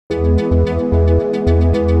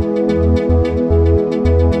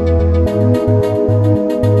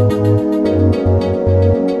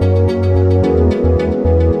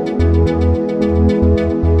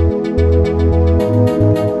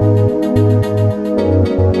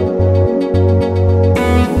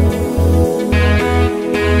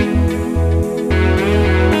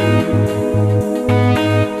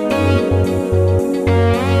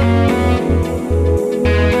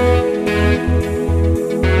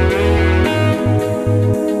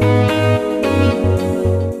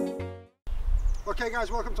guys,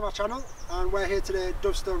 welcome to my channel, and we're here today at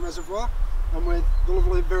Dovestone Reservoir. I'm with the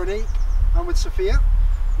lovely Veronique and with Sophia.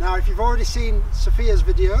 Now if you've already seen Sophia's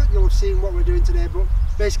video, you'll have seen what we're doing today, but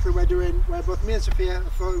basically we're both me and Sophia are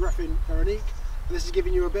photographing Veronique, and this is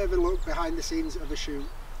giving you a bit of a look behind the scenes of a shoot.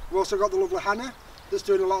 We've also got the lovely Hannah that's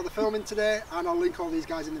doing a lot of the filming today, and I'll link all these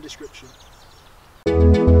guys in the description.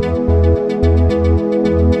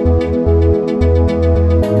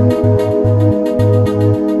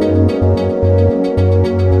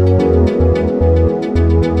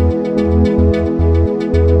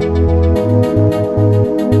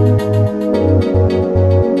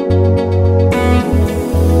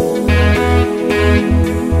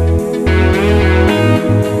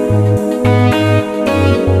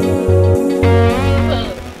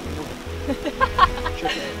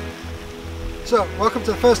 So, welcome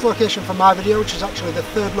to the first location for my video, which is actually the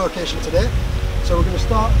third location today. So we're going to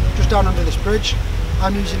start just down under this bridge.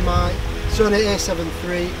 I'm using my Sony a7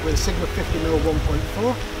 III with a Sigma 50mm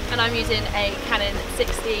 1.4. And I'm using a Canon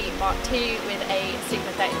 60 Mark II with a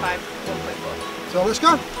Sigma 35 1.4. So let's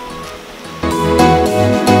go!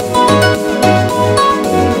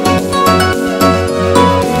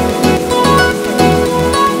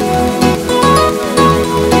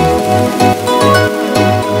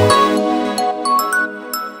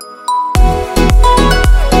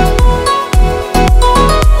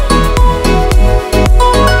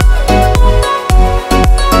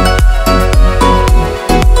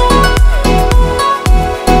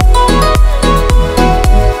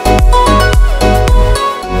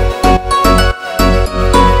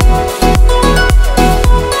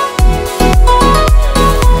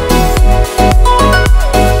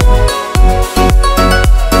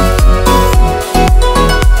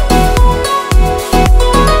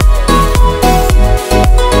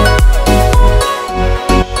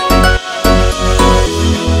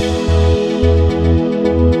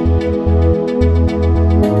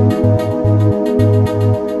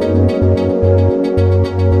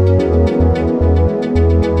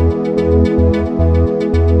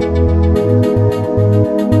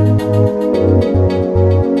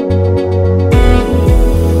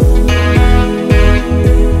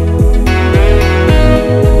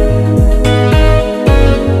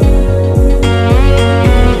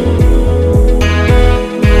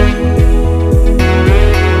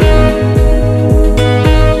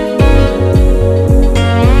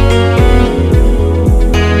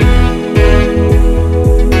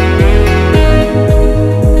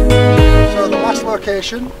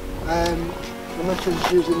 I'm literally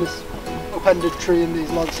just using this upended tree and these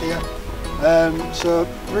logs here. So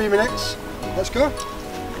 3 minutes, let's go.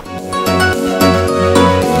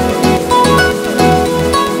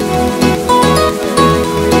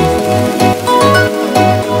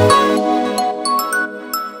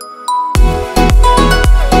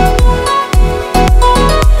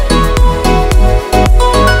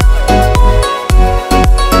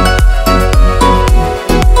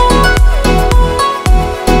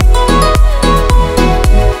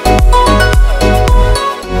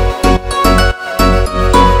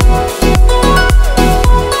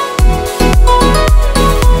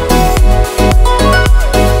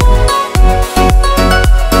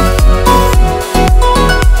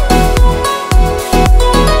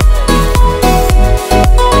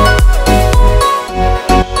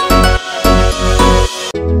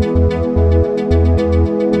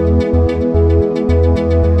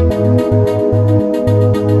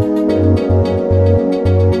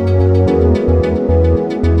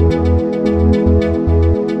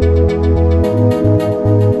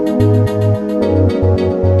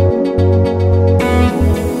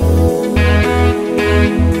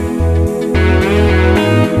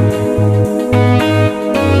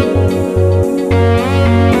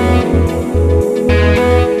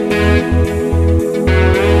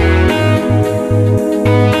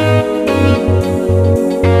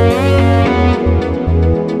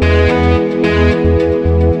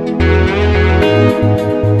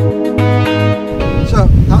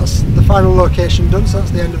 Final location done, so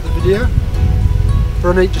that's the end of the video.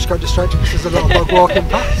 Veronique just got distracted because there's a little dog walking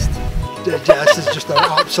past. This is just an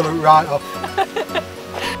absolute write-off.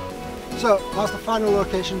 So that's the final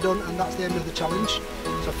location done, and that's the end of the challenge.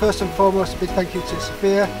 So first and foremost, a big thank you to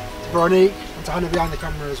Sophia, to Veronique, and to Hannah behind the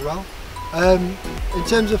camera as well. In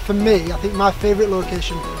terms of, for me, I think my favourite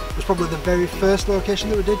location was probably the very first location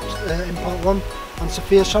that we did in part 1 on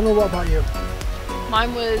Sophia's channel. What about you?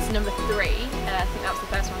 Mine was number 3, and I think that was the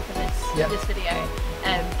first one for this video.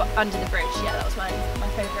 But under the bridge, yeah, that was my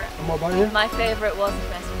favourite. And what about you? My favourite was the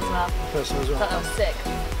first one as well. First one as well. I thought that was sick.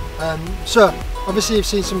 So Obviously you've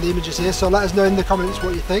seen some of the images here, so let us know in the comments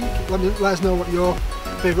what you think. Let us know what your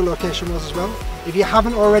favourite location was as well. If you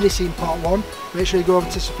haven't already seen part 1, make sure you go over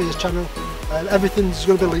to Sophia's channel. Everything's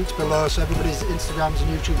going to be linked below, so everybody's Instagrams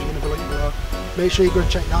and YouTubes are going to be linked below. Make sure you go and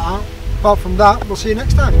check that out. Apart from that, we'll see you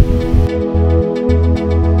next time.